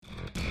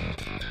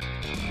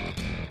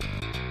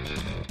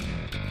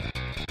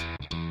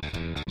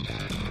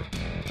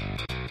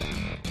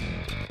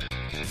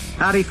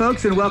Howdy,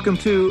 folks, and welcome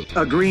to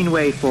A Green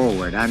Way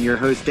Forward. I'm your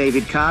host,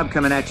 David Cobb,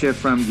 coming at you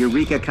from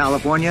Eureka,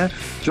 California,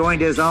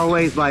 joined as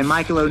always by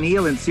Michael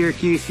O'Neill in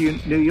Syracuse,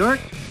 New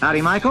York.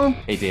 Howdy, Michael.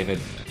 Hey, David.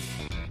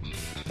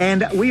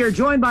 And we are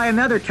joined by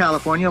another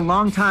California,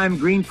 longtime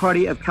Green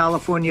Party of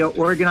California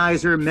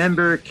organizer,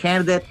 member,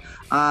 candidate,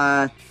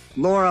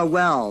 Laura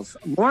Wells.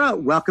 Laura,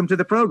 welcome to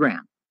the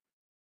program.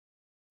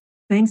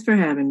 Thanks for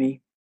having me.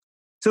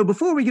 So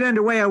before we get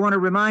underway, I want to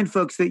remind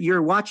folks that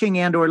you're watching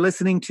and or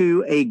listening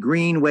to A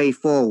Green Way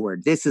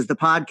Forward. This is the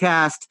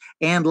podcast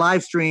and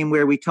live stream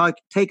where we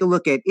take a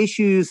look at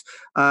issues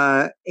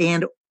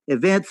and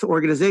events,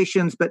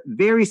 organizations, but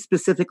very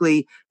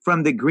specifically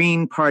from the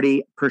Green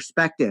Party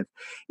perspective.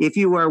 If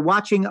you are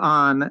watching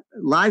on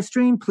live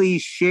stream,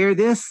 please share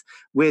this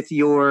with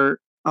your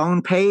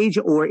own page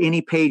or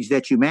any page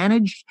that you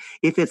managed.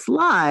 If it's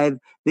live,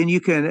 then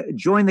you can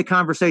join the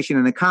conversation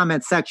in the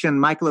comments section.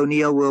 Michael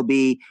O'Neill will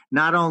be,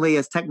 not only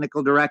as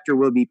technical director,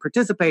 will be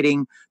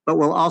participating, but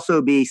will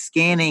also be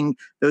scanning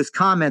those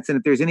comments. And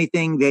if there's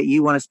anything that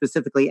you want to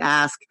specifically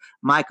ask,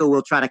 Michael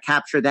will try to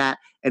capture that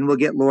and we'll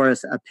get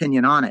Laura's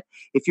opinion on it.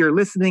 If you're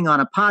listening on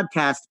a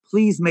podcast,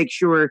 please make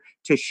sure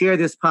to share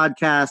this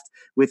podcast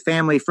with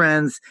family,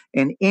 friends,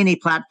 and any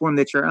platform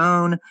that you're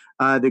on.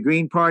 The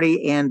Green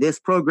Party and this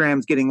program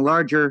is getting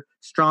larger,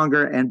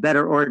 stronger, and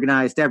better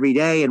organized every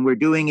day. And we're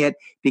doing it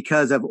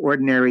because of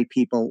ordinary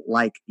people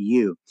like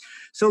you.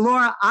 So,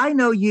 Laura, I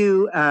know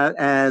you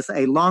as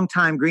a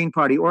longtime Green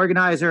Party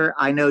organizer.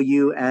 I know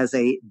you as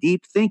a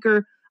deep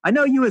thinker. I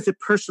know you as a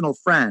personal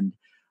friend.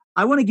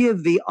 I want to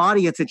give the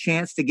audience a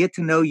chance to get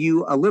to know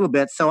you a little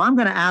bit. So I'm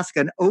going to ask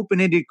an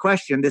open-ended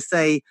question to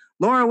say,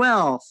 Laura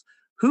Wells,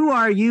 who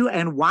are you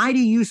and why do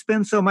you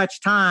spend so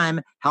much time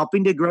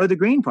helping to grow the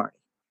Green Party?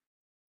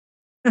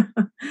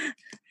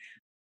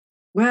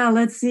 Well,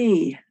 let's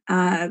see.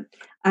 I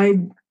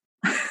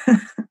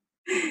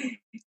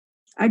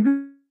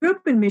grew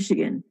up in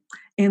Michigan,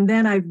 and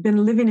then I've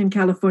been living in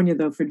California,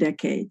 though, for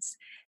decades.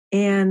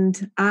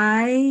 And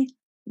I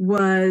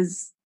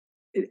was,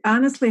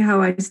 honestly,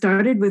 how I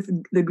started with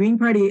the Green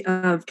Party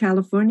of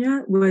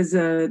California was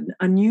an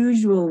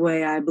unusual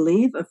way, I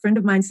believe. A friend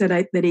of mine said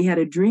that he had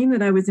a dream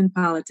that I was in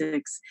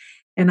politics.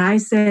 And I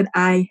said,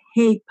 I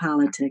hate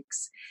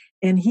politics.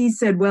 And he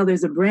said, well,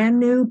 there's a brand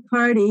new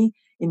party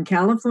in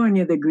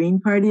California, the Green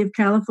Party of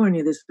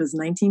California. This was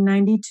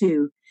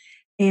 1992.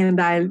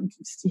 And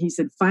he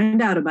said, find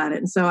out about it.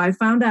 And so I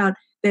found out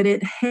that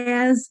it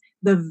has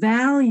the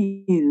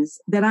values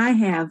that I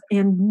have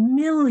and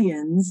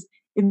millions,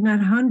 if not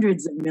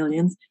hundreds of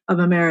millions of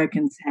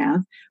Americans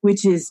have,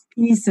 which is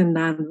peace and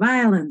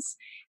nonviolence,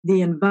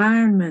 the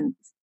environment,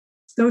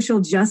 social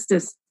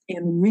justice,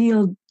 and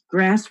real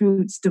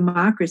grassroots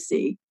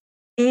democracy.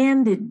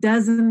 And it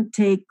doesn't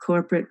take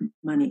corporate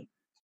money.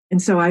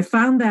 And so I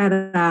found that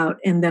out,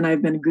 and then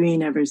I've been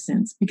green ever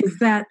since, because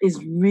that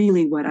is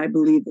really what I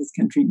believe this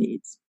country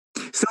needs.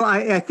 So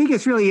I think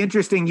it's really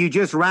interesting. You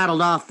just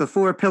rattled off the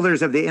four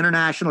pillars of the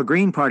International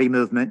Green Party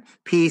movement: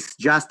 peace,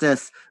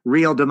 justice,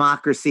 real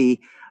democracy,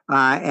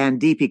 and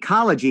deep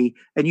ecology.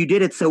 And you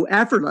did it so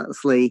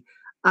effortlessly.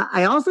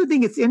 I also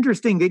think it's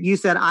interesting that you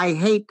said, I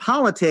hate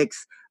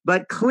politics,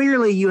 but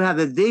clearly you have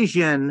a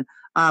vision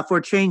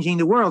for changing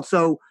the world.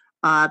 So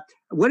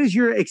what has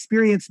your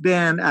experience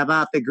been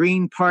about the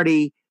Green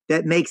Party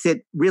that makes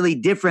it really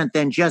different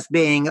than just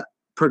being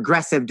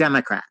progressive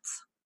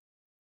Democrats?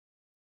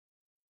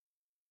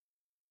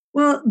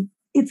 Well,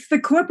 it's the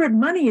corporate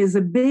money is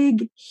a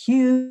big,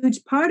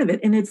 huge part of it.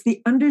 And it's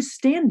the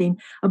understanding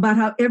about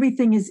how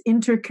everything is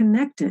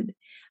interconnected.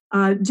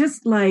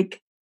 Just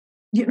like,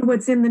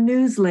 what's in the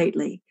news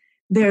lately.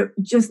 There,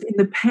 just in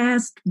the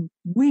past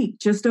week,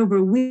 just over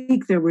a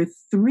week, there were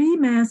 3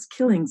 mass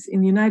killings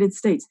in the United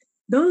States.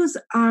 Those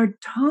are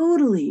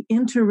totally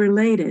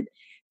interrelated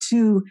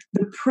to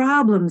the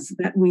problems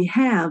that we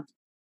have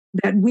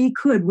that we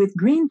could, with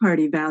Green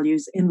Party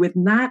values and with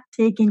not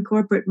taking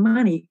corporate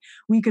money,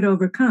 we could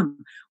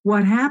overcome.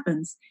 What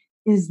happens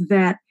is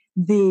that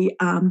the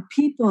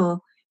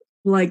people,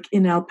 like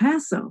in El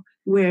Paso,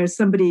 where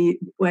somebody,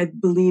 I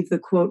believe the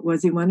quote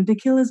was, he wanted to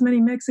kill as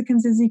many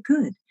Mexicans as he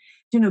could.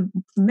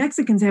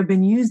 Mexicans have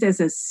been used as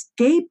a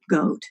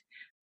scapegoat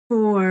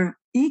for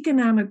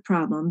economic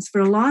problems,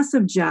 for loss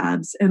of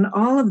jobs, and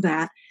all of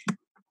that.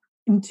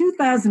 In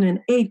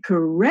 2008,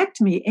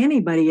 correct me,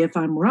 anybody, if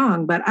I'm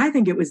wrong, but I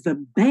think it was the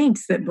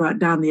banks that brought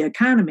down the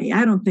economy.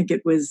 I don't think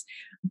it was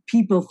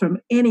people from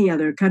any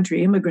other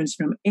country, immigrants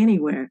from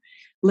anywhere,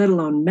 let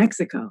alone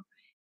Mexico.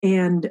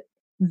 And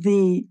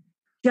the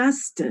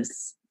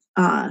justice,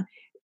 the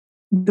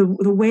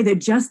way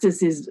that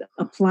justice is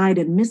applied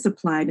and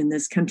misapplied in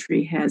this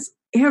country has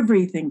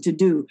everything to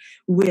do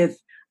with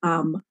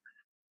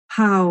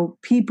how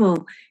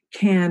people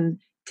can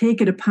take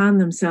it upon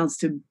themselves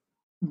to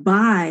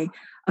buy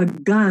a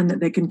gun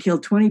that can kill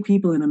 20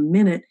 people in a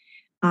minute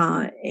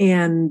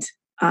and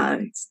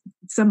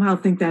somehow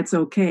think that's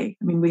okay.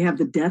 I mean, we have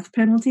the death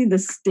penalty. The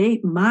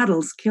state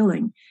models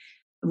killing.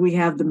 We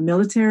have the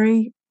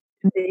military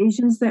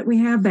invasions that we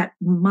have that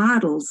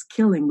models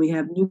killing. We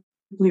have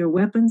nuclear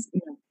weapons. I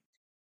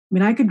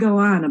mean, I could go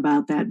on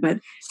about that, but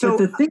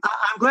the thing.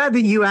 I'm glad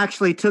that you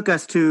actually took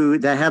us to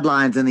the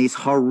headlines and these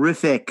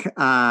horrific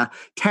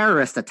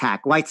terrorist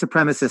attack, white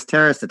supremacist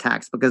terrorist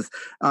attacks, because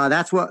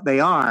that's what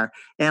they are.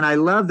 And I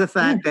love the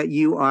fact that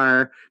you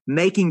are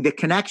making the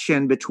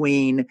connection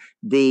between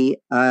the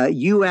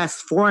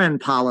U.S. foreign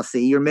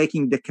policy. You're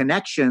making the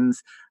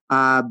connections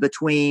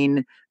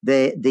between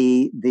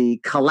the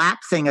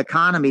collapsing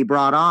economy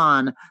brought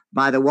on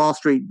by the Wall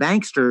Street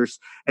banksters.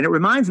 And it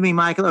reminds me,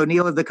 Michael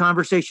O'Neill, of the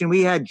conversation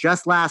we had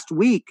just last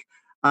week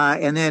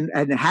and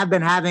have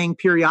been having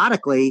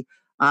periodically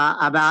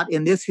about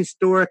in this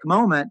historic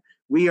moment.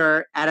 We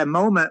are at a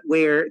moment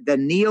where the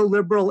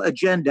neoliberal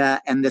agenda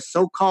and the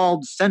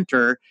so-called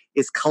center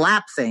is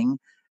collapsing,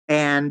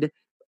 and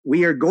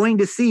we are going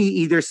to see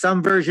either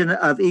some version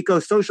of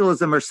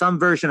eco-socialism or some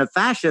version of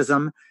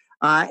fascism.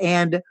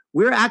 And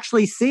we're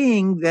actually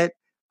seeing that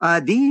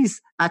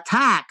these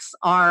attacks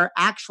are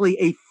actually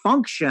a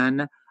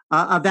function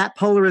of that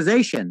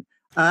polarization.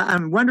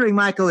 I'm wondering,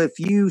 Michael, if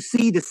you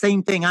see the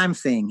same thing I'm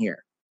seeing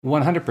here.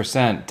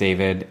 100%,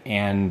 David.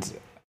 And,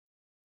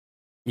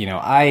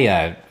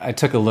 I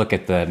took a look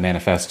at the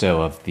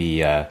manifesto of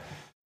the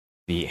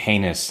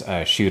heinous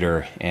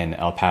shooter in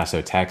El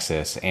Paso,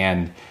 Texas.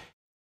 And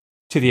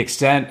to the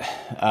extent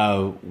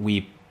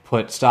we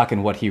put stock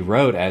in what he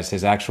wrote as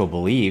his actual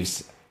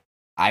beliefs,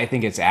 I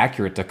think it's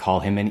accurate to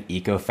call him an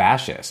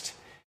eco-fascist.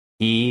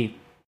 He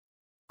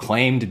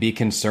claimed to be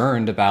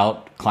concerned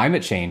about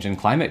climate change and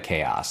climate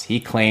chaos.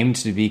 He claimed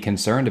to be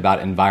concerned about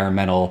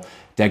environmental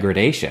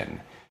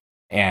degradation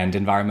and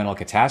environmental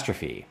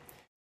catastrophe.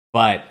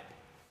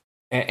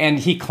 And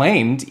he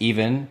claimed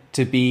even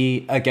to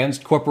be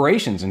against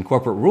corporations and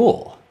corporate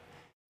rule.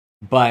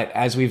 But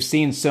as we've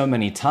seen so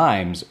many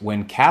times,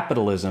 when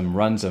capitalism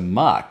runs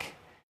amok,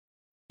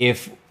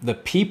 if the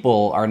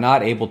people are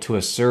not able to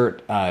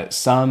assert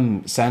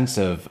some sense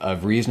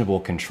of reasonable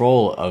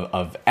control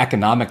of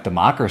economic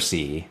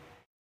democracy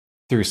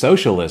through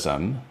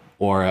socialism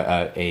or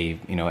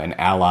an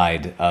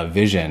allied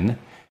vision,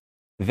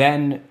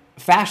 then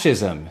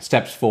fascism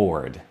steps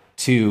forward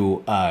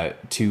to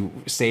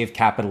save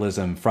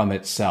capitalism from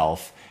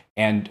itself.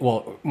 And,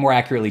 well, more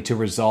accurately, to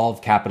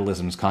resolve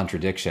capitalism's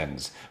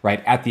contradictions,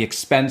 right? At the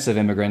expense of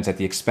immigrants, at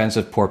the expense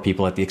of poor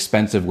people, at the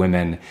expense of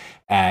women,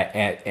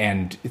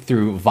 and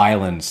through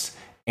violence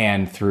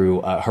and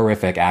through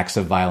horrific acts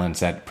of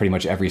violence at pretty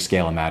much every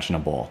scale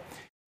imaginable.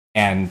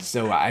 And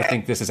so I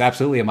think this is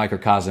absolutely a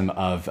microcosm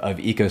of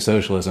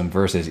eco-socialism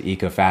versus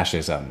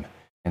eco-fascism.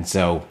 And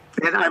so...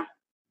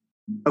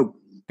 Go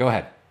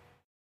ahead.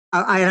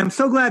 I'm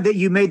so glad that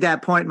you made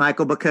that point,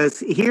 Michael,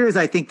 because here's,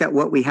 I think, that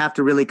what we have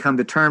to really come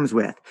to terms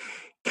with.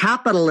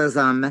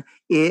 Capitalism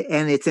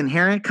and its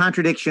inherent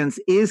contradictions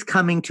is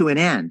coming to an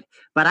end.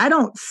 But I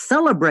don't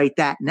celebrate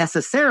that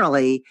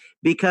necessarily,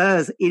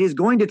 because it is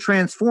going to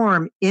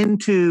transform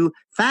into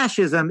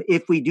fascism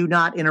if we do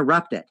not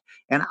interrupt it.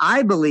 And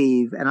I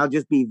believe, and I'll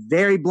just be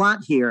very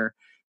blunt here,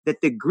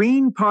 that the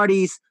Green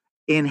Party's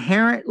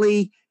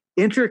inherently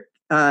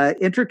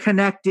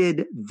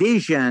interconnected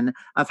vision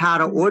of how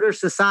to order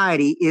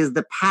society is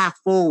the path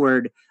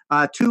forward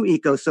to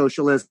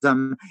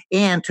eco-socialism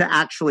and to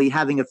actually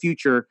having a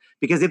future.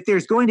 Because if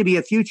there's going to be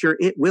a future,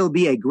 it will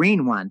be a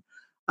green one.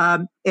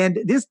 And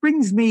this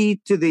brings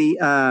me to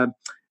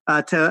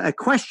to a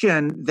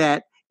question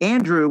that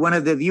Andrew, one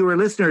of the viewer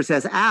listeners,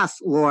 has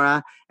asked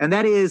Laura, and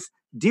that is,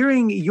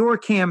 during your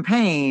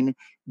campaign,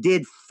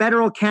 did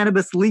federal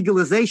cannabis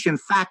legalization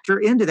factor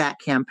into that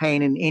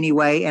campaign in any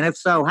way? And if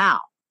so, how?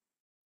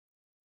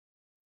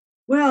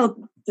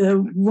 Well,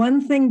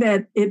 one thing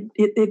that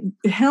it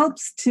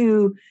helps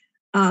to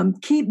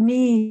keep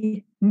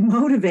me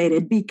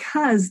motivated,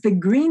 because the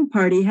Green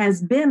Party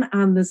has been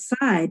on the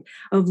side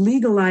of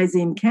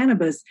legalizing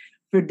cannabis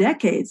for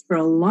decades, for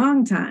a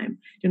long time.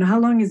 You know, how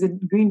long has the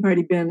Green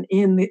Party been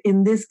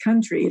in this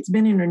country? It's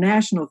been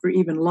international for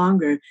even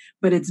longer,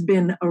 but it's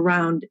been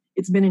around.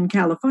 It's been in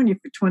California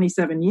for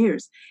 27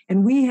 years.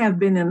 And we have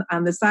been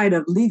on the side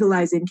of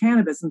legalizing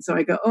cannabis. And so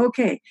I go,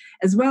 okay,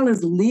 as well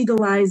as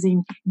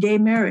legalizing gay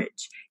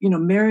marriage,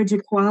 marriage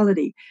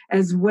equality,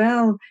 as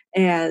well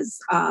as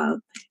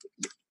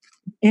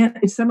and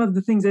some of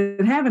the things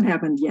that haven't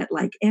happened yet,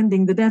 like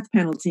ending the death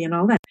penalty and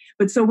all that.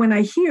 But so when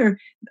I hear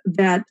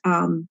that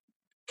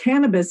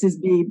cannabis is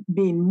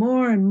being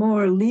more and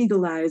more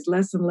legalized,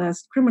 less and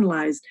less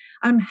criminalized,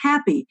 I'm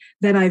happy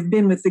that I've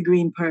been with the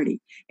Green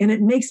Party. And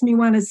it makes me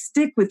want to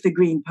stick with the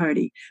Green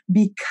Party,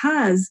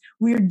 because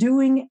we're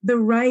doing the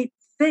right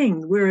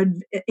thing. We're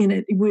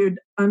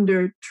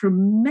under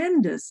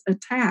tremendous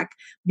attack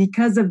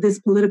because of this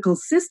political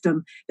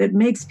system that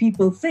makes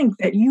people think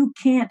that you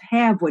can't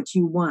have what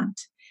you want.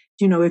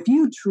 If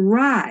you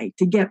try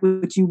to get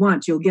what you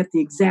want, you'll get the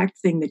exact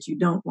thing that you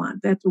don't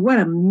want. What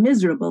a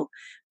miserable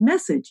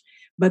message.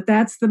 But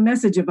that's the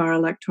message of our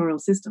electoral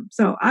system.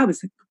 So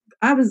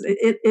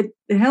it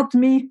helped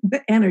me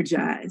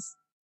energize.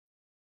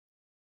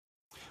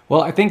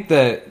 Well, I think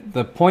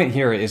the point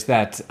here is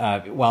that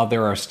while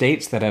there are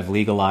states that have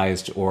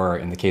legalized, or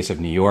in the case of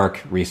New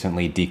York,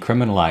 recently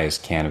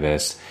decriminalized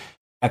cannabis,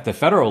 at the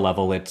federal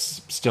level,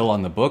 it's still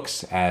on the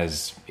books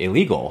as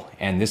illegal.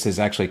 And this has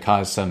actually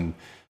caused some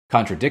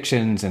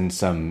contradictions and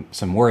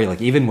some worry,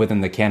 like even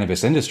within the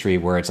cannabis industry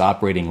where it's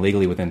operating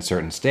legally within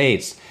certain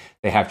states,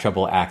 they have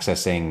trouble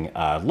accessing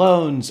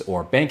loans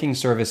or banking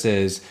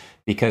services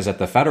because at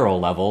the federal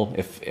level,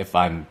 if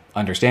I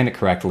understand it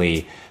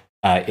correctly,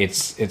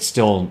 it's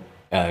still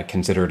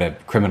considered a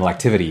criminal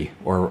activity,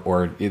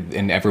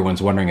 and everyone's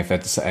wondering if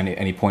at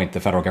any point the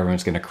federal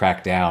government's going to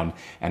crack down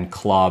and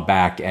claw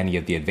back any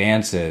of the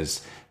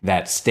advances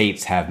that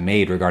states have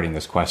made regarding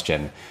this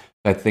question.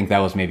 I think that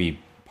was maybe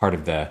part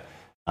of the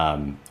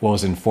what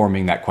was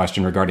informing that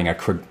question regarding a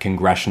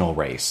congressional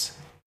race.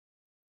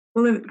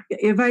 Well,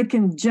 if I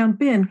can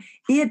jump in,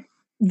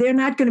 they're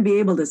not going to be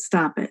able to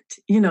stop it.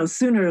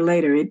 Sooner or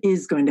later, it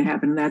is going to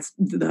happen. That's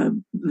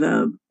the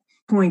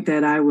point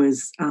that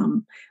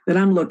that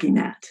I'm looking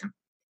at.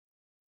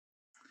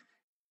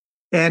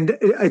 And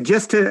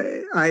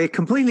I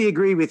completely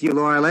agree with you,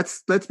 Laura.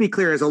 Let's be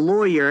clear. As a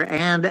lawyer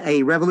and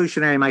a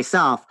revolutionary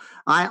myself,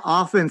 I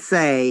often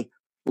say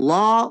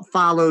law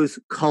follows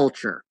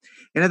culture.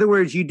 In other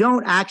words, you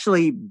don't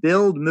actually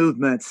build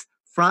movements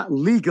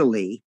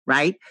legally,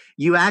 right?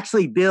 You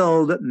actually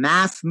build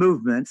mass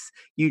movements.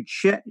 You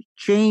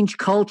change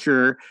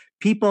culture.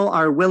 People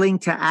are willing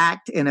to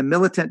act in a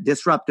militant,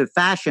 disruptive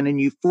fashion,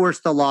 and you force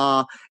the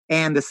law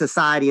and the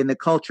society and the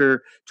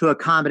culture to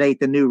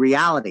accommodate the new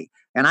reality.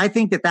 And I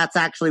think that that's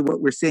actually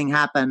what we're seeing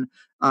happen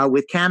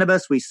with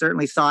cannabis. We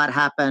certainly saw it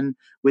happen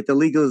with the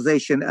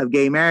legalization of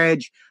gay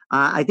marriage.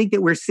 I think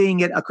that we're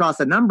seeing it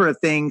across a number of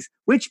things,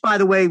 which, by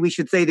the way, we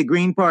should say the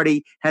Green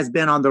Party has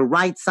been on the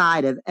right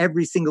side of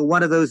every single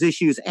one of those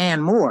issues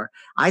and more.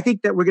 I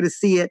think that we're going to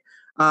see it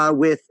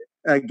with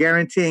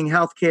guaranteeing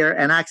healthcare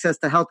and access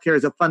to healthcare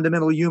as a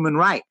fundamental human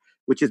right,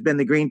 which has been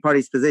the Green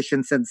Party's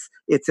position since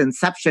its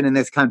inception in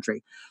this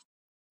country.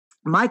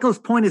 Michael's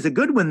point is a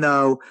good one,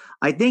 though.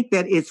 I think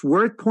that it's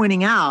worth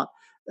pointing out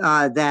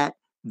that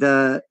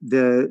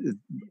the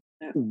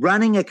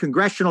running a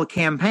congressional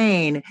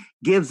campaign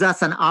gives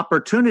us an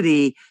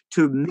opportunity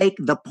to make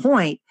the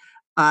point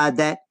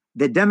that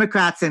the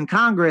Democrats in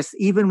Congress,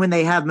 even when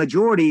they have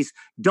majorities,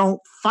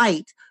 don't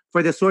fight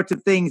for the sorts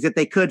of things that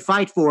they could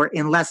fight for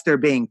unless they're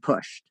being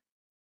pushed.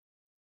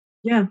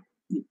 Yeah.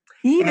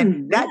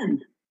 Even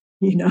then,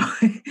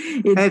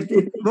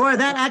 Laura,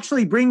 that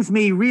actually brings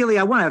me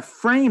I want to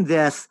frame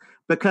this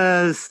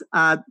because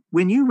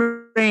when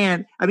you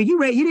ran,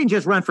 you didn't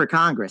just run for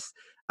Congress.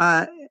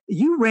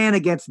 You ran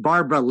against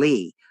Barbara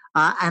Lee,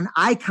 an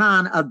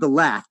icon of the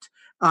left.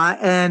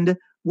 And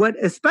what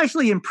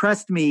especially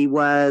impressed me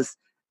was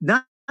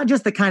not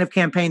just the kind of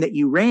campaign that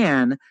you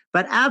ran,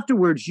 but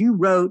afterwards you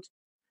wrote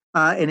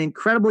an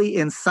incredibly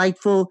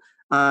insightful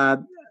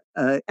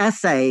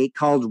essay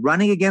called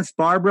Running Against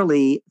Barbara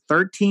Lee,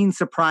 13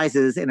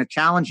 Surprises in a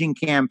Challenging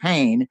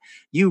Campaign.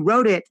 You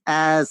wrote it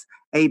as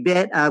a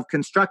bit of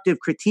constructive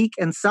critique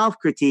and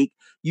self-critique.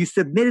 You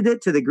submitted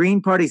it to the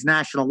Green Party's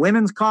National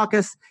Women's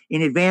Caucus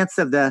in advance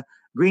of the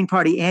Green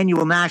Party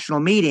annual national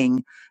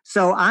meeting.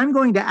 So I'm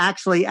going to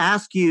actually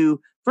ask you,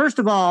 first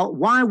of all,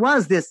 why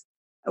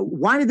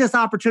did this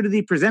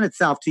opportunity present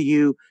itself to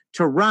you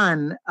to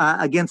run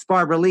against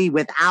Barbara Lee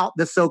without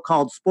the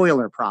so-called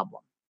spoiler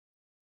problem?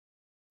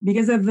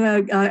 Because of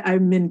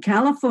I'm in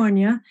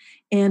California,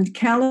 and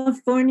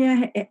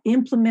California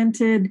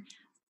implemented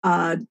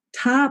a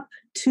top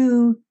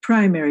 2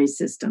 primary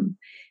system.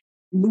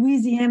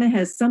 Louisiana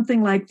has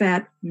something like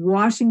that.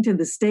 Washington,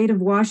 the state of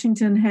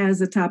Washington,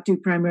 has a top 2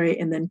 primary,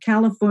 and then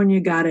California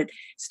got it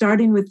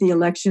starting with the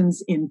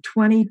elections in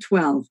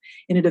 2012.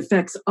 And it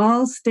affects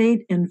all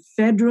state and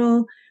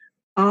federal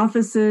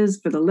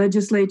offices for the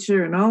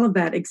legislature and all of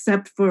that,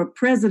 except for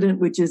president,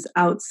 which is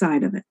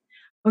outside of it.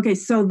 Okay,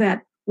 so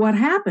that what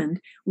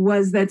happened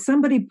was that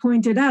somebody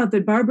pointed out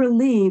that Barbara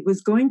Lee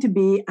was going to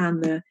be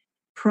on the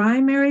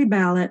primary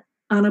ballot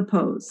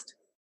unopposed.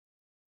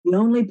 The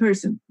only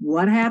person.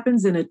 What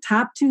happens in a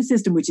top 2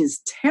 system, which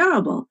is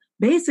terrible?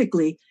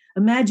 Basically,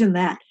 imagine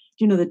that.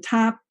 The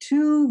top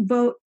 2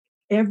 vote,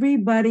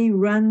 everybody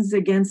runs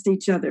against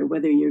each other,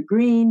 whether you're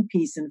Green,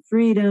 Peace and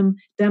Freedom,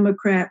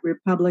 Democrat,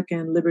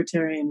 Republican,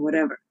 Libertarian,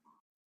 whatever.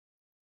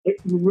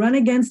 You run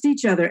against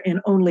each other,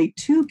 and only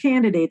 2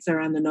 candidates are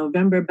on the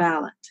November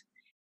ballot.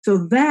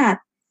 So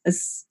that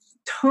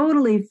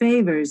totally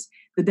favors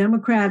the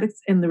Democrats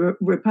and the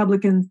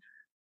Republicans'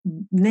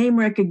 name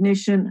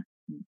recognition,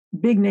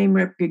 big name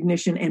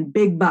recognition, and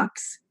big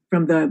bucks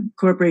from the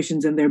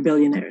corporations and their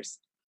billionaires.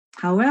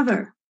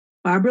 However,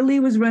 Barbara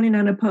Lee was running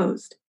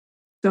unopposed.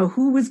 So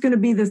who was going to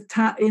be in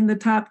the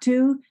top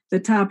 2? The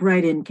top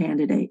write-in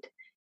candidate.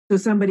 So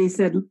somebody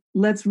said,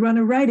 let's run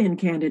a write-in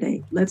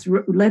candidate. Let's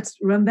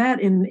run that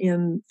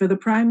in for the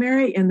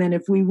primary. And then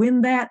if we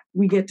win that,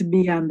 we get to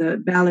be on the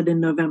ballot in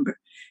November.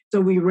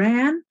 So we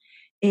ran,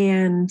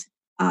 and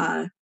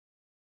I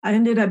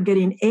ended up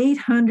getting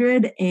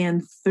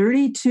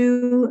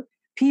 832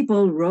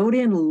 people wrote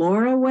in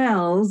Laura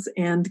Wells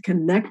and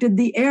connected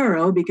the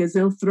arrow, because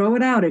they'll throw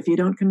it out if you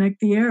don't connect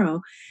the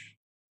arrow.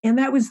 And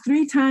that was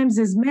 3 times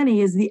as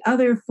many as the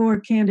other 4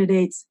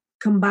 candidates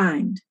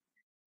combined.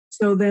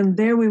 So then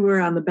there we were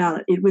on the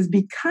ballot. It was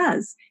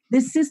because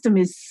this system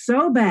is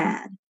so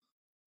bad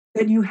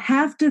that you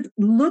have to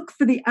look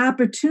for the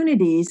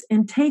opportunities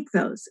and take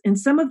those. And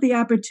some of the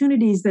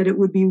opportunities that it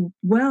would be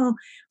well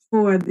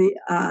for the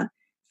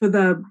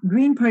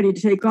Green Party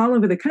to take all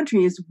over the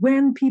country is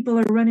when people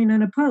are running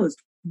unopposed,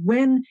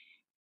 when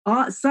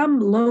some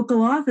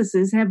local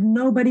offices have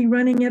nobody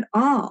running at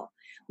all.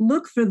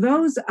 Look for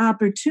those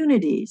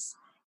opportunities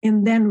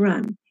and then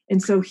run.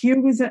 And so here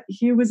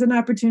was an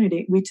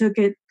opportunity. We took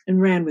it and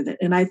ran with it.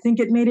 And I think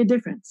it made a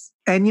difference.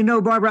 And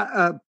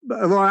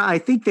Laura, I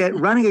think that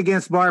running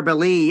against Barbara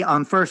Lee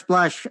on first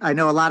blush, I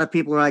know a lot of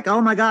people are like,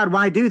 oh my God,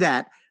 why do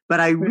that? But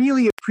I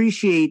really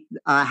appreciate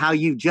how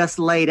you've just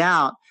laid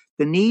out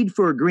the need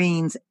for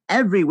Greens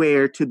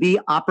everywhere to be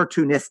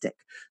opportunistic,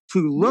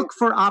 to look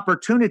for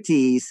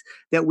opportunities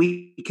that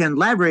we can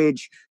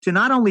leverage to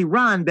not only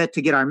run, but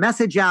to get our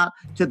message out,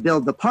 to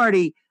build the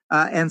party,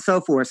 and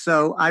so forth.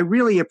 So I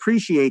really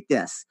appreciate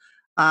this.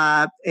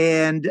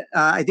 And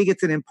I think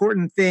it's an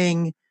important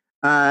thing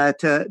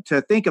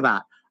to think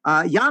about.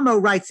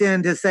 Yamo writes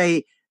in to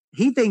say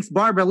he thinks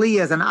Barbara Lee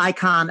is an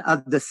icon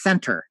of the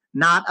center,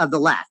 not of the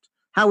left.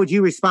 How would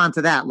you respond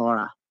to that,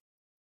 Laura?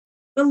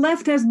 The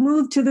left has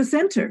moved to the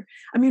center.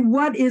 I mean,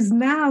 what is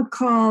now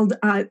called,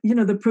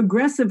 the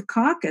Progressive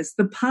Caucus,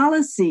 the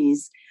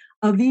policies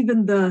of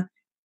even the,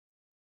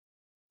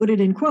 put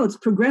it in quotes,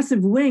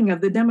 progressive wing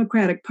of the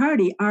Democratic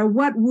Party are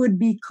what would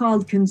be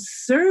called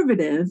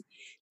conservative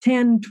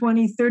 10,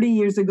 20, 30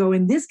 years ago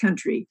in this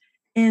country,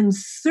 and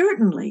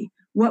certainly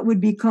what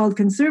would be called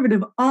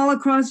conservative all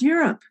across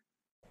Europe.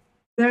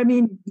 I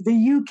mean, the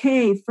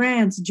UK,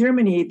 France,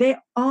 Germany, they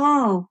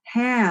all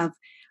have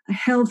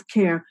health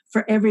care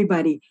for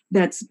everybody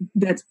that's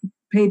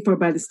paid for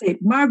by the state.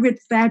 Margaret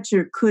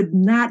Thatcher could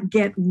not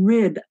get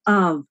rid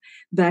of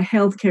the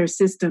healthcare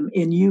system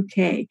in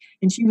UK,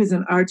 and she was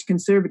an arch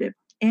conservative.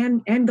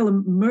 And Angela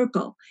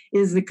Merkel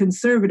is the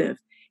conservative.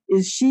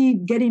 Is she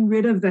getting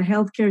rid of the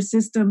healthcare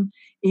system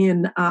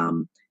in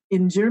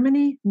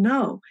Germany?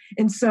 No.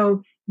 And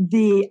so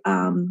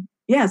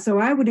so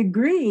I would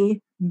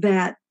agree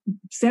that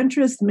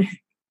centrist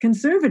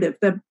conservative,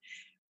 the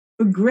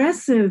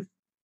progressive,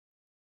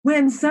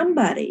 when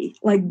somebody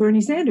like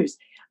Bernie Sanders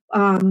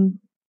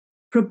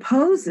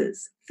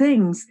proposes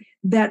things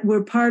that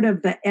were part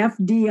of the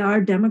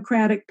FDR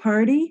Democratic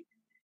Party,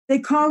 they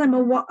call him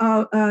a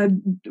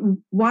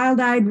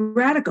wild-eyed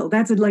radical.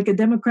 That's like a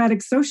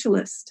democratic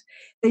socialist.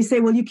 They say,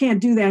 well, you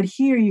can't do that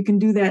here. You can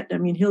do that. I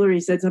mean,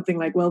 Hillary said something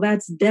like, well,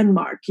 that's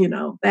Denmark,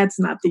 that's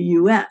not the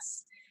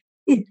U.S.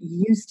 It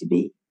used to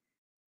be.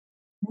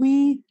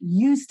 We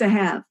used to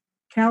have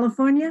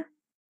California.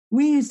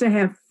 We used to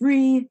have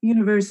free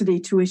university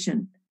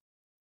tuition.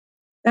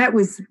 That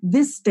was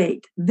this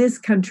state, this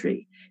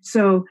country.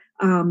 So,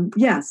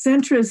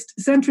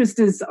 centrist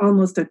is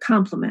almost a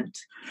compliment.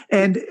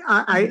 And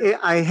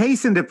I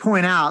hasten to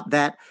point out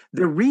that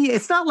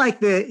it's not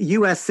like the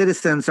U.S.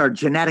 citizens are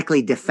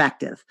genetically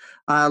defective.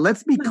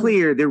 Let's be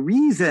clear. The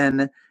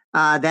reason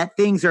that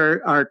things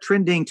are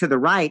trending to the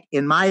right,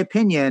 in my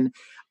opinion,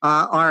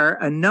 are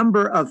a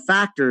number of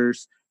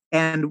factors.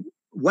 And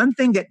one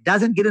thing that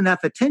doesn't get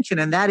enough attention,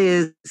 and that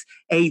is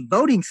a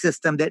voting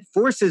system that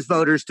forces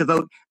voters to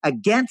vote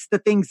against the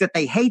things that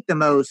they hate the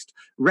most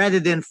rather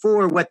than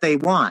for what they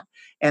want.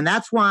 And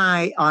that's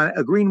why on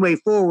A Green Way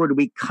Forward,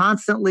 we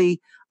constantly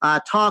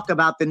talk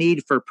about the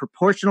need for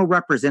proportional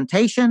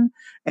representation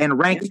and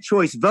ranked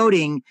choice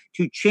voting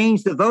to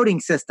change the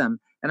voting system.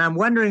 And I'm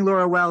wondering,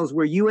 Laura Wells,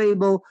 were you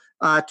able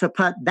to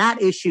put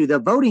that issue, the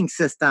voting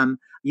system?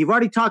 You've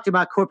already talked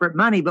about corporate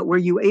money, but were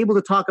you able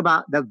to talk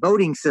about the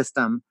voting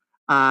system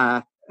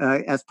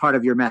as part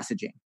of your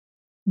messaging?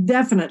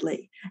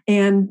 Definitely.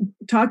 And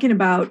talking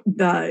about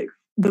the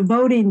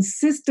voting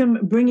system,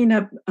 bringing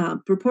up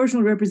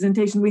proportional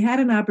representation, we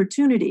had an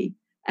opportunity,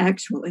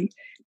 actually,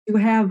 to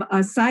have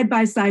a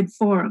side-by-side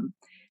forum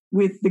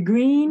with the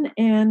Green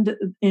and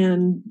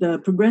the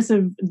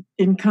progressive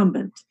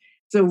incumbent.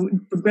 So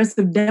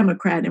progressive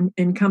Democrat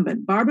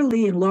incumbent, Barbara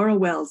Lee and Laura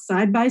Wells,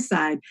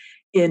 side-by-side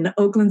in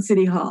Oakland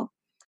City Hall.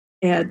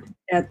 It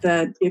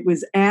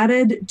was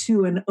added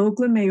to an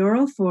Oakland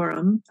mayoral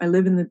forum. I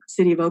live in the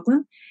city of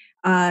Oakland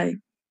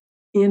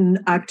in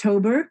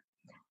October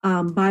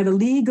by the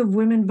League of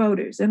Women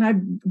Voters. And I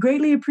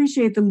greatly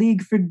appreciate the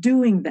League for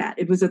doing that.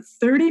 It was a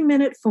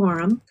 30-minute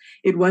forum.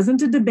 It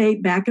wasn't a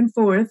debate back and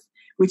forth,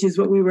 which is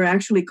what we were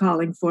actually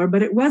calling for,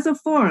 but it was a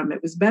forum.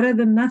 It was better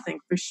than nothing,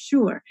 for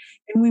sure.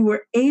 And we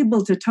were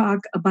able to talk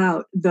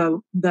about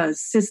the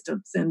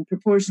systems and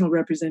proportional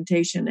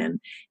representation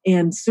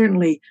and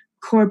certainly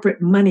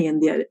corporate money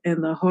and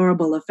the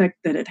horrible effect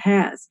that it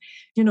has.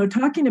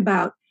 Talking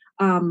about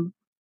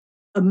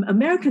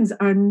Americans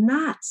are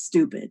not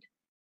stupid,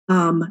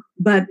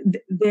 but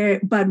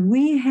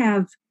we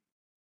have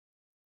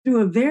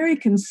through a very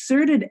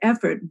concerted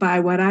effort by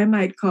what I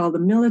might call the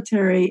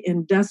military,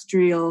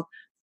 industrial,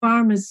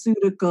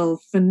 pharmaceutical,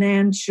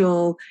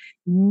 financial,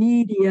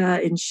 media,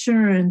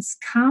 insurance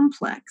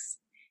complex,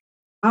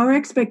 our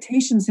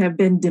expectations have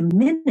been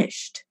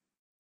diminished.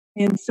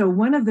 And so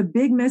one of the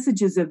big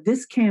messages of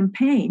this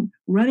campaign,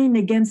 running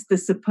against the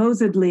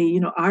supposedly,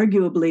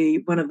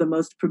 arguably one of the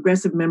most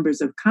progressive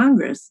members of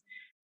Congress,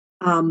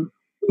 who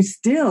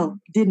still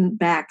didn't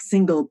back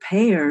single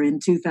payer in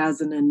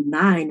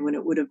 2009 when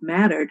it would have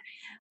mattered,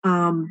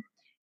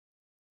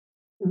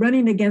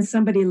 running against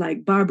somebody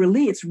like Barbara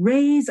Lee, it's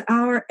raise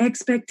our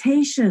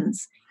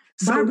expectations.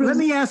 So let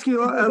me ask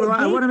you,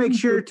 I want to make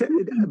sure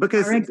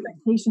because our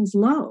expectations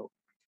low.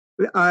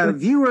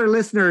 Viewer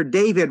listener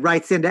David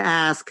writes in to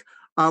ask,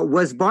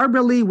 was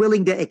Barbara Lee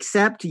willing to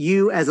accept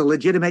you as a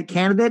legitimate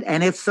candidate?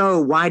 And if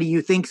so, why do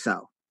you think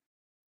so?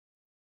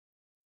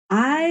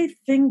 I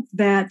think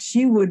that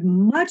she would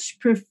much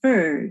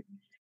preferred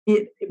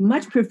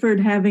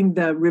having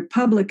the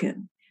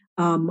Republican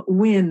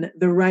win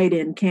the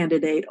write-in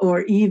candidate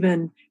or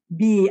even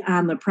be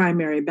on the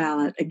primary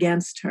ballot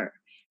against her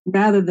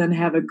rather than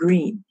have a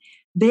Green.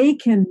 They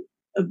can,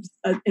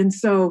 and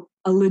so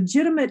a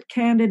legitimate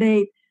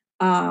candidate,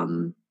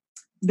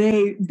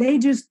 they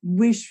just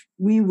wish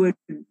we would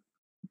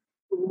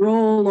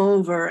roll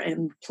over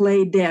and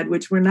play dead,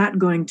 which we're not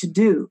going to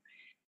do.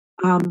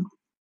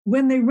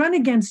 When they run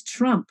against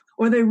Trump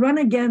or they run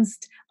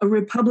against a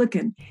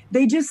Republican,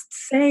 they just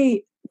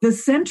say the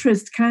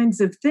centrist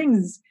kinds of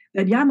things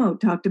that Yamo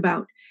talked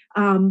about.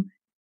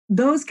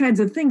 Those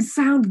kinds of things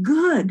sound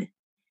good,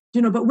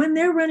 but when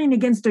they're running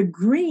against a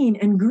Green,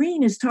 and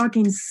Green is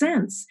talking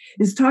sense,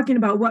 is talking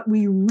about what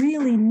we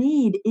really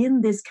need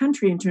in this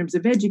country in terms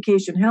of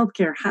education,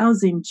 healthcare,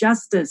 housing,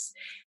 justice,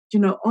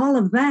 all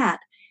of that,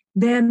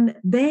 then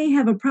they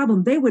have a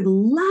problem. They would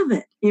love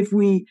it if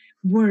we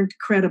weren't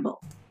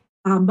credible.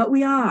 But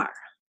we are.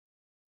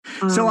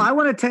 So I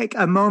want to take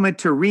a moment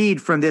to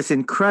read from this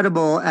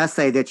incredible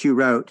essay that you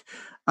wrote.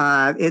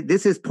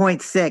 This is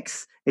point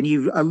 6, and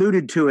you've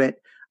alluded to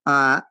it.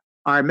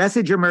 Our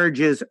message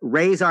emerges,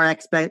 raise our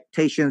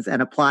expectations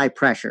and apply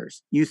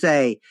pressures. You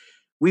say,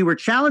 we were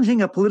challenging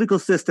a political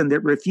system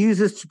that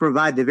refuses to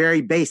provide the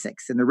very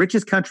basics in the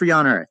richest country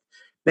on earth.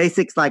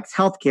 Basics like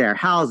healthcare,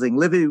 housing,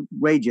 living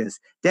wages,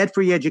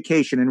 debt-free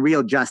education, and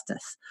real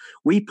justice.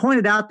 We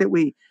pointed out that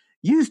we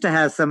used to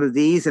have some of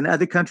these and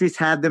other countries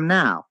have them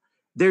now.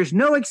 There's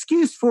no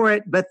excuse for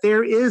it, but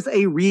there is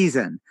a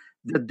reason.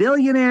 The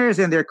billionaires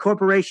and their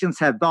corporations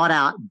have bought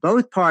out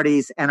both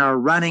parties and are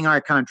running our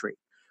country.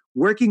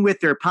 Working with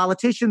their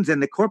politicians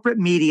and the corporate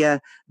media,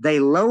 they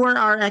lower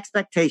our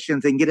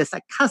expectations and get us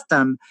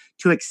accustomed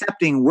to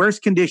accepting worse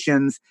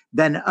conditions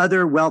than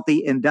other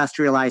wealthy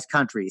industrialized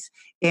countries.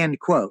 End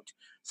quote.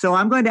 So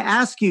I'm going to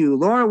ask you,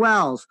 Laura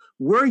Wells,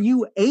 were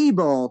you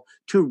able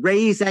to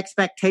raise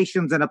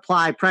expectations and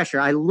apply pressure?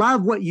 I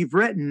love what you've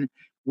written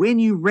when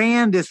you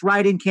ran this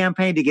write-in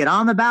campaign to get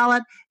on the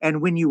ballot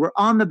and when you were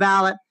on the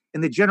ballot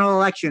in the general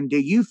election. Do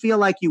you feel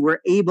like you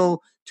were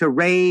able to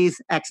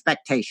raise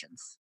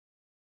expectations?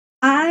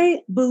 I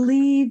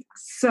believe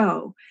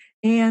so.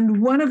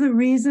 And one of the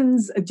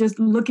reasons, just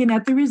looking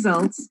at the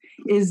results,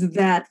 is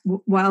that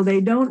while they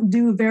don't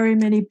do very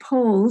many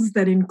polls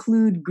that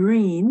include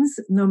Greens,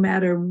 no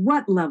matter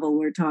what level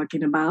we're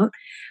talking about,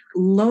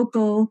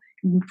 local,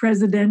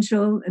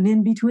 presidential, and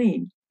in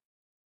between,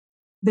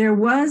 there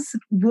was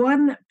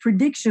one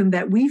prediction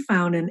that we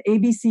found in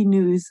ABC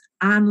News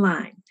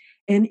online,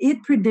 and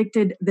it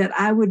predicted that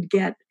I would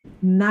get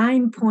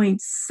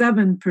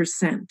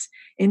 9.7%.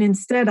 And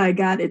instead I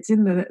got, it's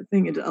in the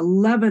thing,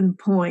 11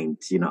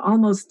 point,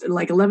 almost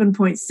like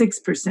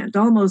 11.6%,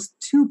 almost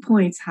 2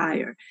 points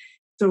higher.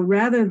 So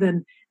rather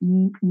than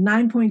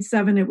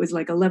 9.7, it was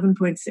like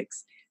 11.6.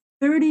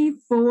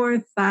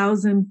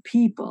 34,000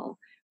 people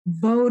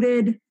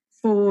voted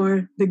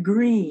for the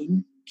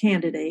Green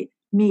candidate,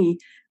 me,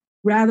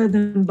 rather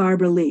than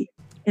Barbara Lee.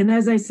 And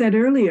as I said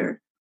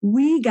earlier,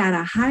 we got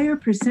a higher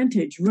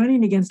percentage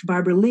running against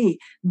Barbara Lee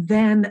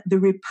than the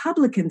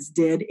Republicans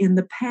did in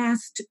the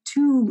past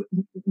 2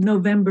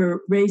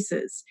 November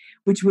races,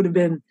 which would have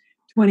been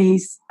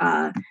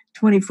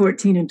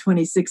 2014 and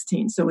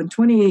 2016. So in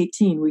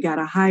 2018, we got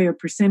a higher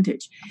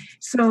percentage.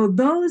 So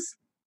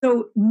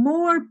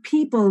more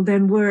people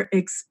than were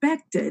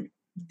expected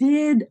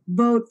did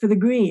vote for the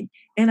Green.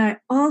 And I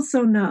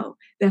also know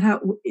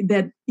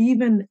that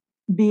even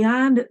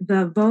beyond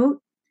the vote,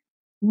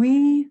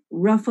 we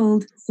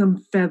ruffled some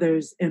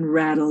feathers and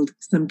rattled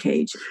some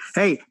cages.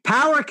 Hey,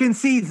 power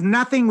concedes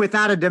nothing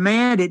without a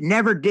demand. It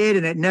never did,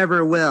 and it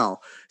never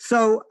will.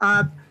 So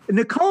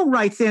Nicole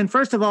writes in,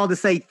 first of all, to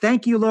say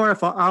thank you, Laura,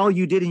 for all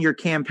you did in your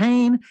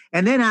campaign,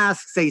 and then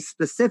asks a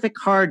specific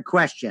hard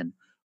question.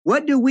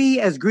 What do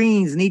we as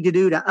Greens need to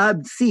do to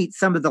unseat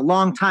some of the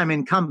longtime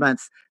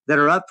incumbents that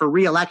are up for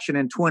re-election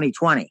in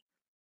 2020?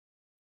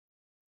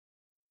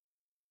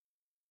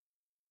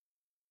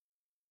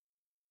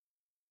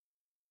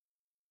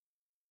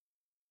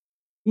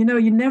 You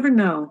never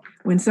know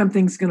when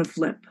something's going to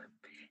flip.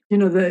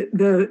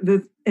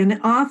 And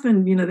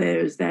often,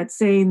 there's that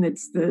saying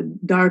that's the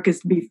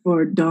darkest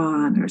before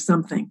dawn or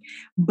something.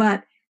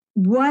 But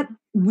what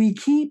we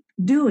keep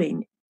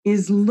doing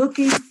is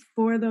looking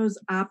for those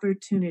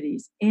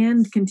opportunities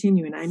and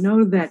continuing. I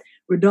know that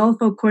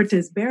Rodolfo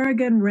Cortez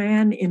Barragan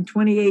ran in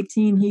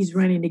 2018. He's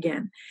running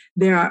again.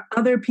 There are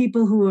other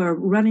people who are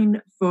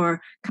running for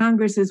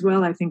Congress as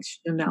well. I think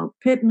Chanel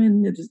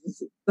Pittman,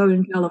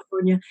 Southern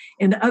California,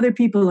 and other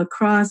people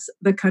across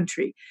the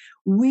country.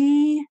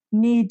 We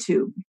need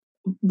to,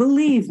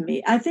 believe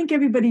me, I think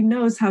everybody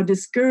knows how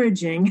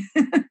discouraging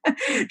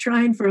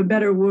trying for a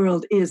better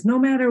world is, no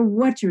matter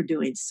what you're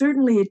doing.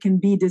 Certainly it can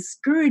be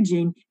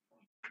discouraging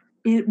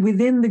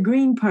within the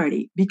Green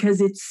Party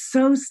because it's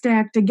so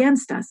stacked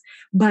against us.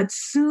 But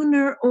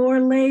sooner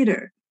or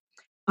later,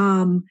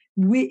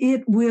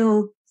 it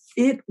will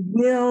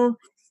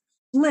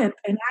flip,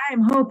 and I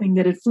am hoping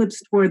that it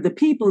flips toward the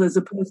people as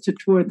opposed to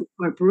toward the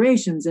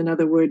corporations. In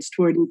other words,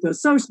 toward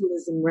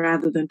eco-socialism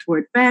rather than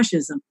toward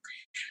fascism.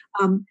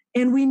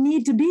 And we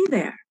need to be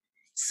there.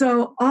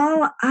 So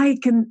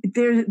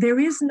there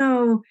is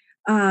no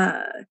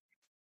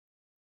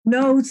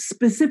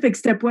specific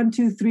step 1,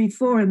 2, 3,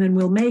 4, and then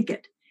we'll make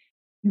it.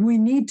 We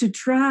need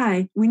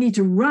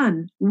to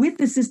run with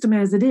the system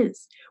as it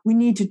is. We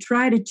need to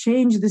try to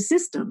change the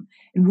system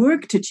and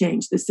work to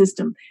change the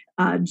system.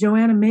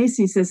 Joanna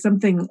Macy says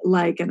something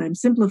like, and I'm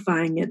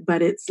simplifying it,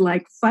 but it's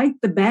like, fight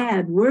the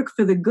bad, work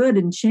for the good,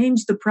 and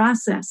change the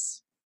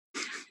process.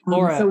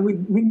 Laura. So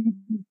we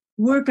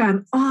work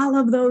on all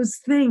of those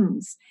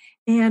things.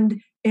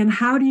 And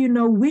how do you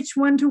know which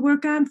one to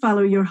work on?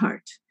 Follow your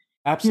heart.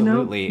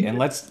 Absolutely. And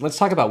let's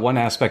talk about one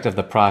aspect of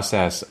the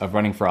process of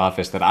running for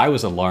office that I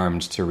was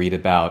alarmed to read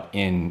about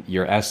in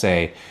your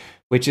essay,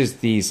 which is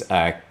these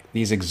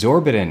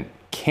exorbitant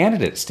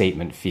candidate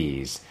statement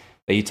fees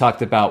that you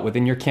talked about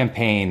within your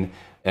campaign.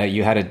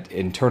 You had an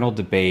internal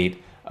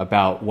debate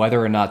about whether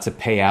or not to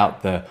pay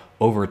out the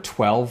over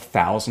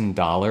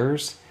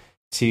 $12,000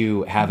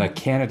 to have a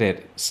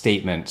candidate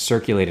statement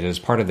circulated as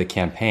part of the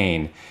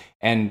campaign.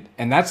 And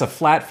that's a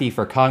flat fee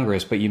for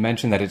Congress, but you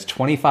mentioned that it's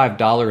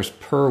 $25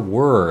 per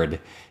word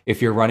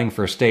if you're running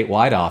for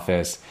statewide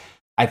office.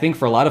 I think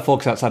for a lot of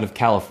folks outside of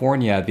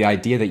California, the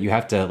idea that you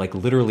have to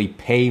literally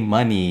pay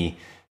money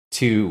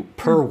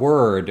per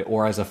word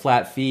or as a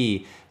flat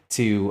fee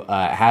to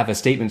have a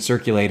statement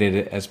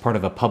circulated as part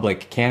of a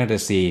public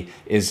candidacy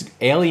is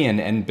alien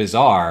and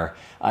bizarre.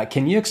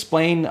 Can you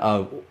explain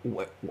how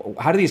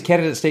do these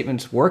candidate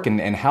statements work,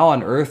 and how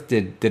on earth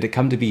did it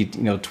come to be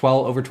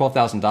over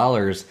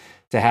 $12,000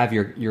 to have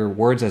your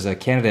words as a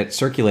candidate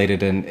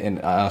circulated in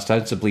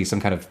ostensibly some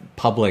kind of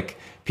public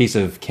piece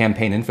of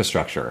campaign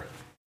infrastructure?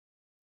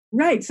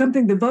 Right,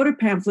 the voter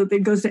pamphlet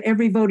that goes to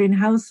every voting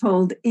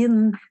household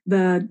in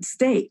the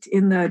state,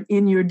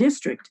 in your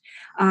district,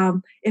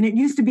 and it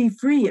used to be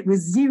free. It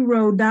was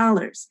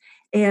 $0.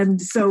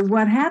 And so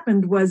what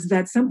happened was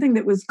that something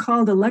that was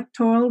called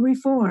electoral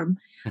reform,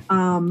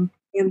 and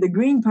the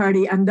Green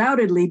Party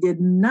undoubtedly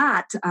did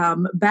not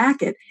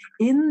back it.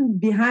 In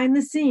behind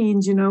the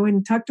scenes,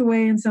 and tucked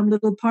away in some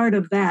little part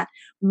of that,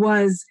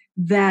 was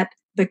that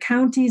the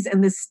counties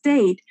and the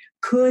state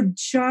could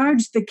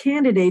charge the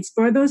candidates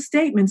for those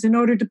statements in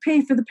order to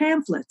pay for the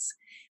pamphlets.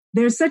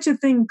 There's such a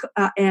thing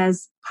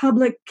as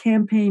public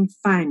campaign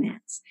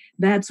finance.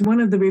 That's one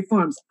of the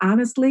reforms.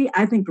 Honestly,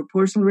 I think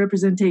proportional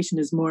representation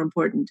is more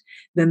important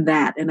than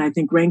that. And I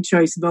think ranked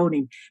choice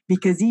voting,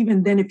 because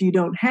even then, if you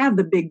don't have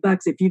the big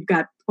bucks, if you've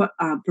got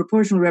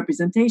proportional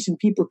representation,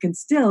 people can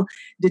still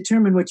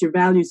determine what your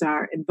values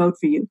are and vote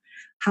for you.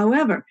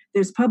 However,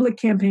 there's public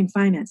campaign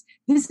finance.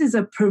 This is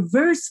a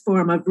perverse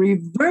form of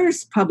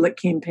reverse public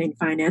campaign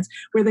finance,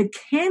 where the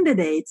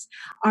candidates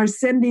are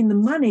sending the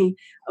money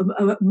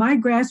of my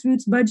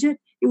grassroots budget.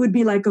 It would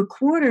be like a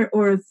quarter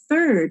or a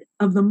third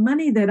of the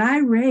money that I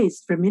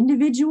raised from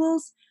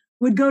individuals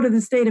would go to the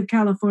state of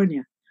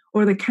California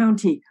or the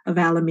county of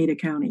Alameda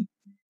County.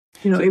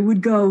 It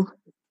would go.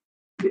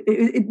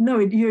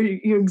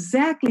 You're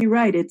exactly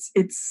right.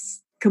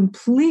 It's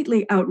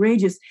completely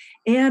outrageous,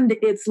 and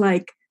it's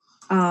like,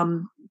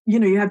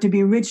 you have to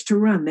be rich to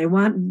run. They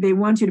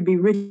want you to be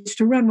rich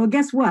to run. Well,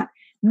 guess what?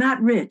 Not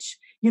rich.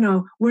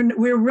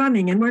 We're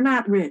running and we're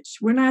not rich.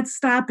 We're not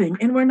stopping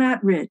and we're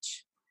not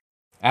rich.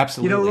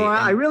 Absolutely. Laura,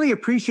 I really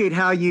appreciate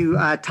how you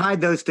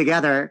tied those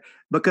together,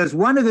 because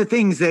one of the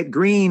things that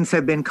Greens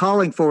have been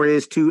calling for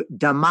is to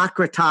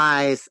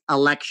democratize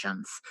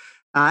elections.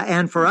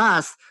 And for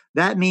us,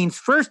 that means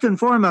first and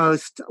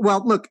foremost,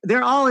 well, look,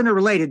 they're all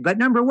interrelated, but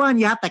number one,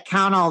 you have to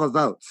count all the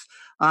votes.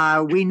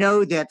 We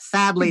know that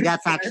sadly,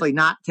 that's actually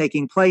not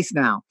taking place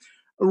now.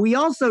 We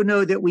also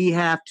know that we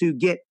have to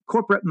get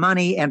corporate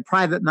money and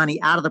private money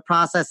out of the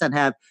process and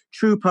have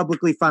true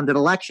publicly funded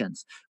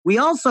elections. We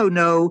also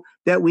know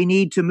that we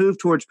need to move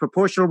towards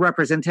proportional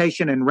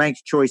representation and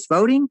ranked choice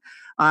voting.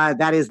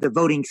 That is the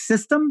voting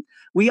system.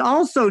 We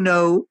also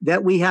know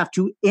that we have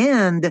to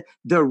end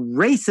the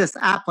racist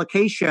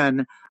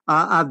application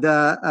of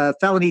the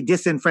felony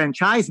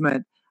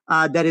disenfranchisement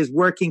that is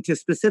working to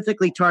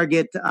specifically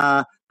target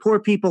poor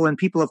people and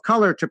people of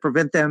color to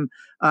prevent them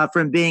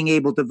from being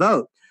able to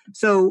vote.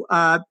 So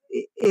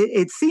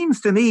it seems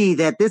to me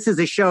that this is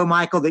a show,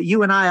 Michael, that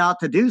you and I ought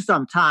to do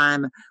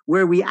sometime,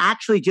 where we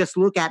actually just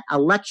look at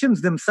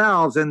elections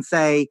themselves and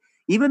say,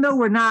 even though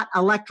we're not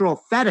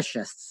electoral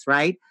fetishists,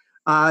 right?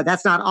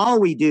 That's not all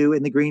we do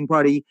in the Green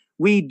Party.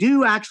 We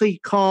do actually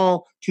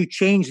call to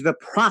change the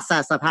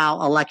process of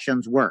how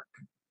elections work.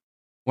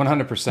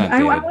 100%.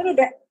 I wanted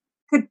to.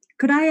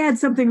 Could I add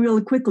something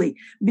really quickly?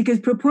 Because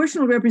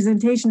proportional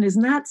representation is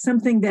not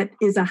something that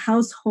is a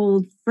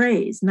household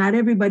phrase. Not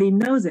everybody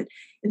knows it.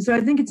 And so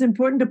I think it's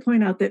important to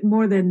point out that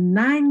more than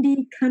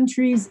 90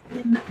 countries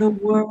in the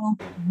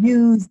world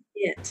use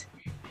it.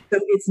 So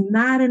it's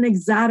not an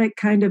exotic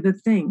kind of a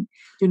thing.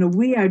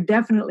 We are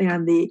definitely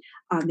on the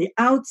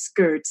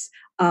outskirts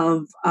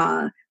of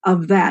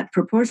that.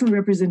 Proportional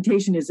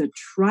representation is a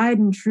tried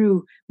and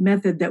true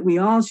method that we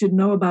all should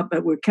know about,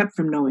 but we're kept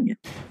from knowing it.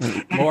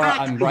 Laura,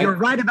 I'm right. You're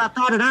right about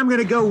that, and I'm going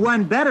to go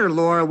one better,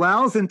 Laura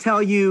Wells, and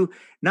tell you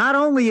not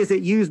only is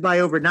it used by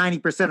over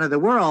 90% of the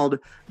world,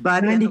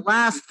 but in the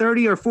last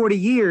 30 or 40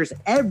 years,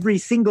 every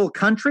single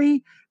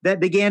country that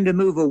began to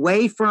move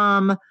away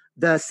from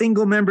the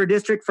single member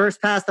district,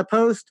 first past the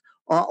post,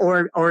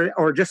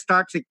 or just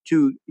start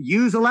to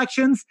use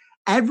elections,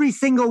 every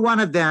single one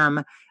of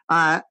them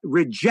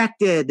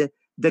rejected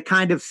the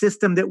kind of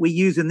system that we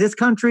use in this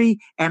country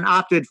and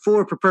opted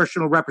for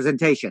proportional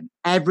representation.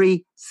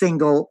 Every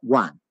single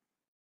one.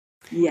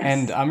 Yes.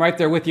 And I'm right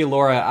there with you,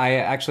 Laura. I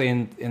actually,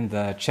 in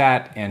the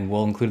chat, and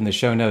we'll include in the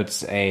show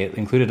notes,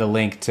 included a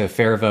link to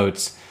Fair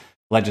Vote's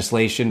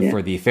legislation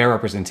for the Fair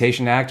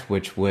Representation Act,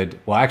 which would,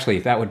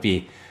 that would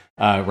be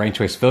ranked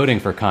choice voting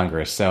for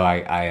Congress. So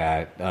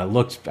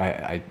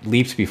I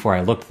leaped before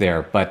I looked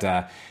there.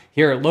 But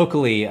here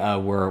locally,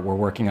 we're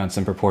working on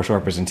some proportional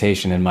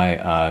representation in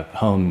my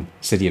home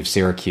city of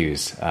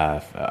Syracuse,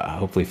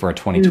 hopefully for a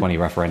 2020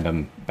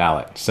 referendum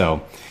ballot.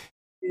 So,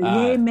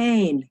 yay,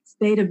 Maine,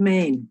 state of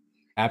Maine.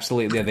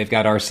 Absolutely, yeah, they've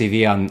got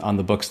RCV on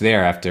the books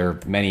there after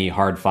many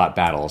hard-fought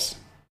battles.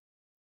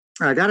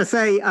 I got to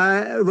say,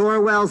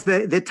 Laura Wells,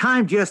 the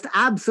time just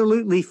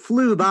absolutely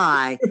flew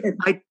by.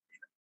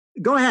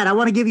 Go ahead. I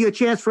want to give you a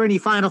chance for any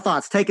final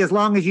thoughts. Take as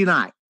long as you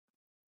like.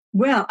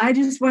 Well, I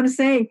just want to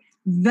say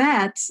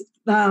that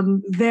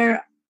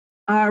there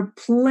are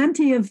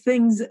plenty of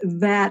things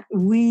that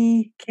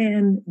we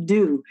can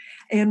do,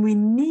 and we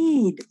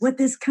need what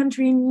this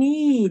country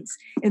needs.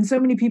 And so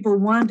many people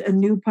want a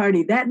new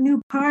party. That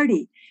new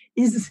party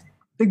is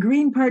the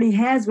Green Party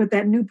has what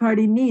that new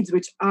party needs,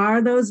 which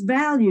are those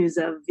values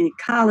of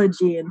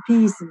ecology and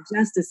peace and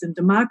justice and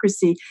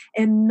democracy,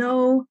 and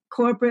no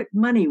corporate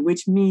money,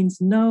 which means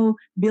no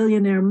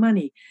billionaire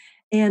money.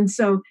 And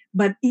so,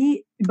 but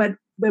the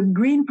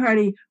Green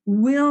Party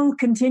will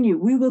continue.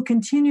 We will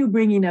continue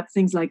bringing up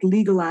things like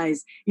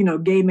legalized,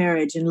 gay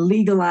marriage and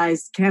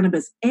legalized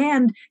cannabis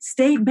and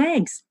state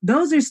banks.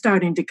 Those are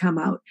starting to come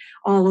out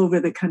all over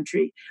the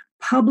country.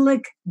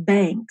 Public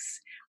banks,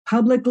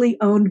 publicly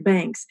owned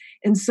banks.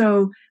 And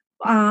so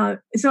I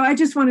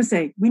just want to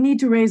say, we need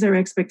to raise our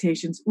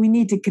expectations. We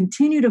need to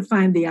continue to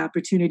find the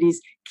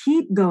opportunities,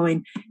 keep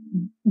going.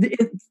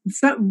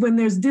 When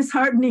there's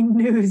disheartening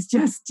news,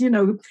 just,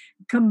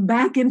 come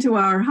back into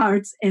our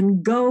hearts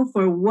and go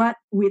for what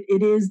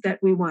it is that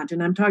we want.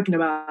 And I'm talking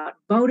about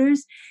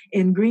voters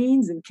and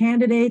Greens and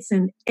candidates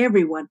and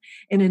everyone.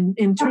 And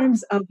in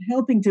terms of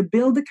helping to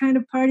build the kind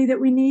of party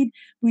that we need,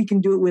 we can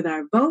do it with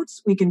our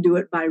votes. We can do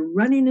it by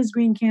running as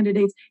Green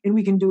candidates, and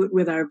we can do it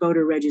with our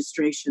voter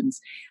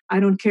registrations. I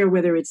don't care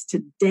whether it's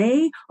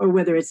today or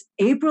whether it's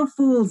April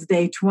Fool's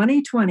Day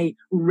 2020,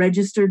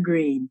 register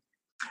Green.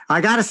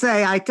 I got to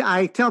say,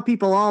 I tell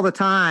people all the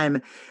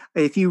time,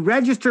 if you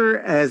register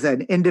as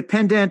an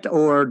independent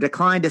or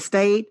decline to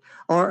state,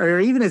 or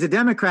even as a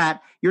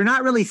Democrat, you're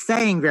not really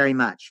saying very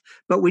much.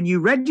 But when you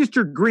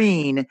register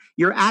Green,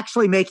 you're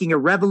actually making a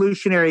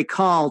revolutionary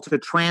call to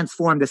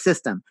transform the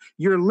system.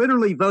 You're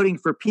literally voting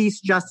for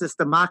peace, justice,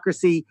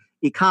 democracy,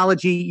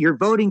 ecology. You're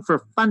voting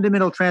for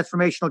fundamental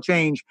transformational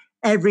change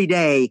every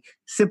day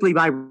simply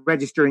by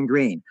registering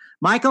Green.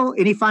 Michael,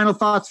 any final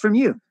thoughts from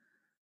you?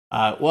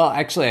 Well,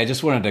 actually, I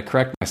just wanted to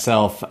correct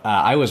myself.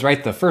 I was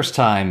right the first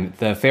time.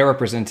 The Fair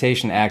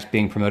Representation Act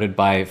being promoted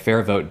by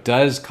Fair Vote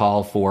does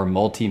call for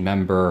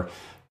multi-member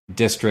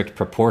district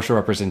proportional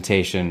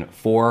representation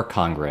for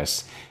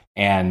Congress.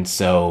 And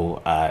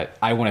so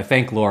I want to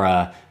thank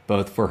Laura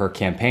both for her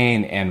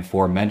campaign and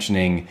for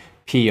mentioning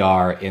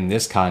PR in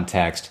this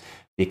context,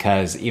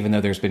 because even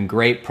though there's been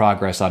great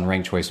progress on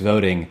ranked choice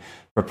voting,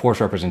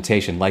 proportional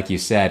representation, like you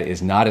said,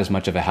 is not as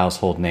much of a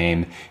household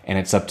name, and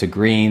it's up to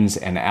Greens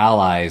and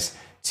allies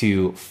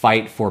to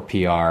fight for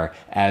PR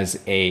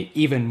as a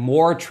even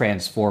more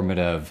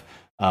transformative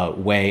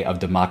way of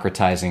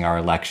democratizing our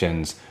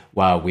elections,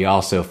 while we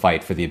also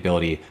fight for the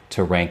ability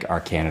to rank our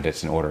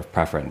candidates in order of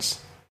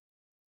preference.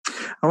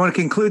 I want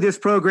to conclude this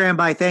program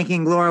by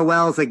thanking Laura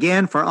Wells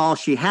again for all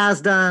she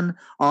has done,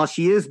 all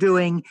she is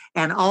doing,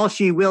 and all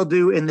she will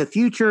do in the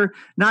future,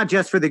 not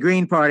just for the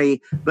Green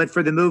Party, but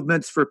for the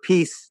movements for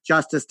peace,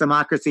 justice,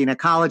 democracy, and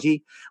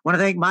ecology. I want to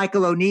thank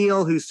Michael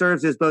O'Neill, who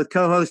serves as both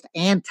co-host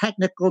and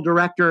technical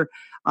director,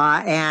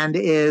 and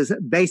is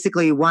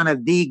basically one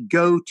of the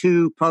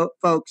go-to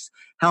folks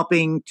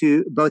helping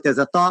to both as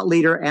a thought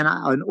leader and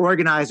an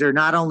organizer,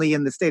 not only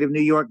in the state of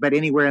New York, but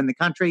anywhere in the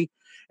country.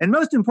 And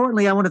most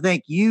importantly, I want to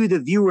thank you, the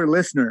viewer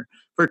listener,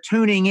 for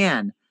tuning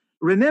in.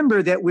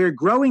 Remember that we're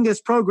growing this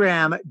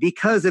program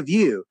because of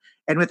you.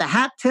 And with a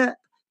hat tip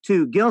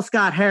to Gil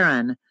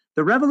Scott-Heron,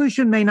 the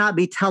revolution may not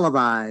be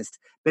televised,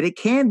 but it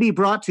can be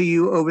brought to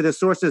you over the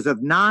sources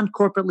of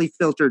non-corporately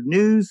filtered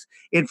news,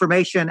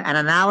 information, and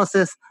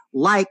analysis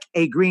like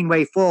A Green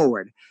Way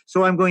Forward.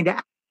 So I'm going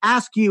to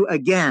ask you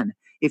again,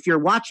 if you're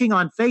watching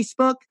on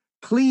Facebook,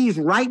 please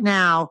right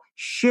now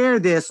share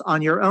this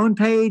on your own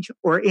page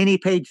or any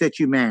page that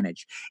you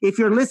manage. If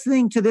you're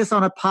listening to this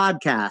on a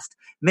podcast,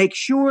 make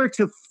sure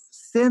to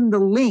send the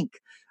link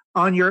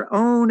on your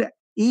own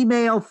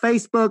email,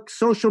 Facebook,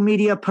 social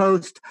media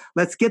post.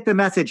 Let's get the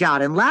message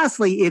out. And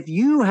lastly, if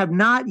you have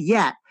not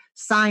yet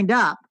signed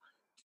up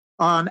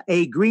on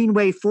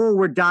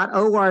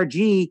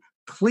agreenwayforward.org,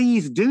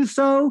 please do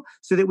so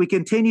that we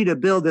continue to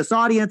build this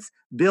audience,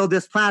 build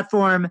this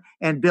platform,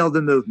 and build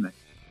the movement.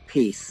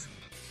 Peace.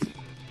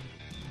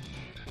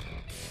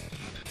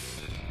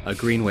 A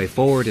Green Way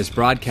Forward is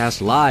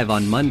broadcast live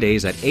on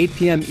Mondays at 8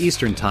 p.m.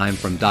 Eastern Time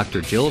from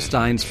Dr. Jill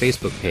Stein's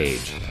Facebook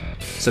page.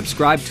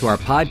 Subscribe to our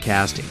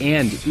podcast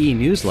and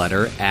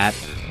e-newsletter at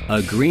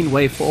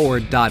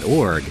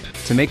agreenwayforward.org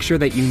to make sure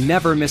that you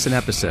never miss an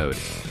episode.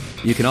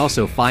 You can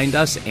also find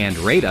us and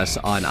rate us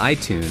on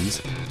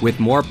iTunes,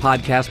 with more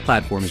podcast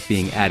platforms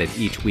being added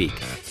each week.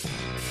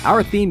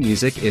 Our theme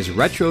music is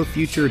Retro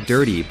Future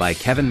Dirty by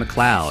Kevin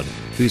MacLeod,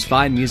 whose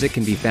fine music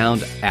can be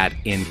found at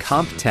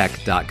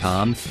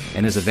incomptech.com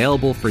and is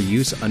available for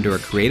use under a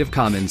Creative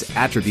Commons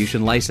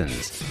Attribution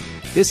License.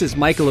 This is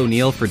Michael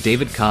O'Neill for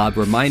David Cobb,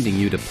 reminding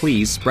you to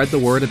please spread the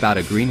word about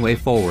A Green Way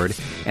Forward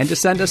and to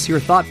send us your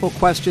thoughtful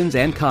questions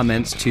and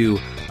comments to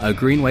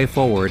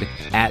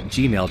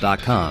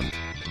agreenwayforward@gmail.com.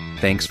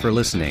 Thanks for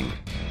listening.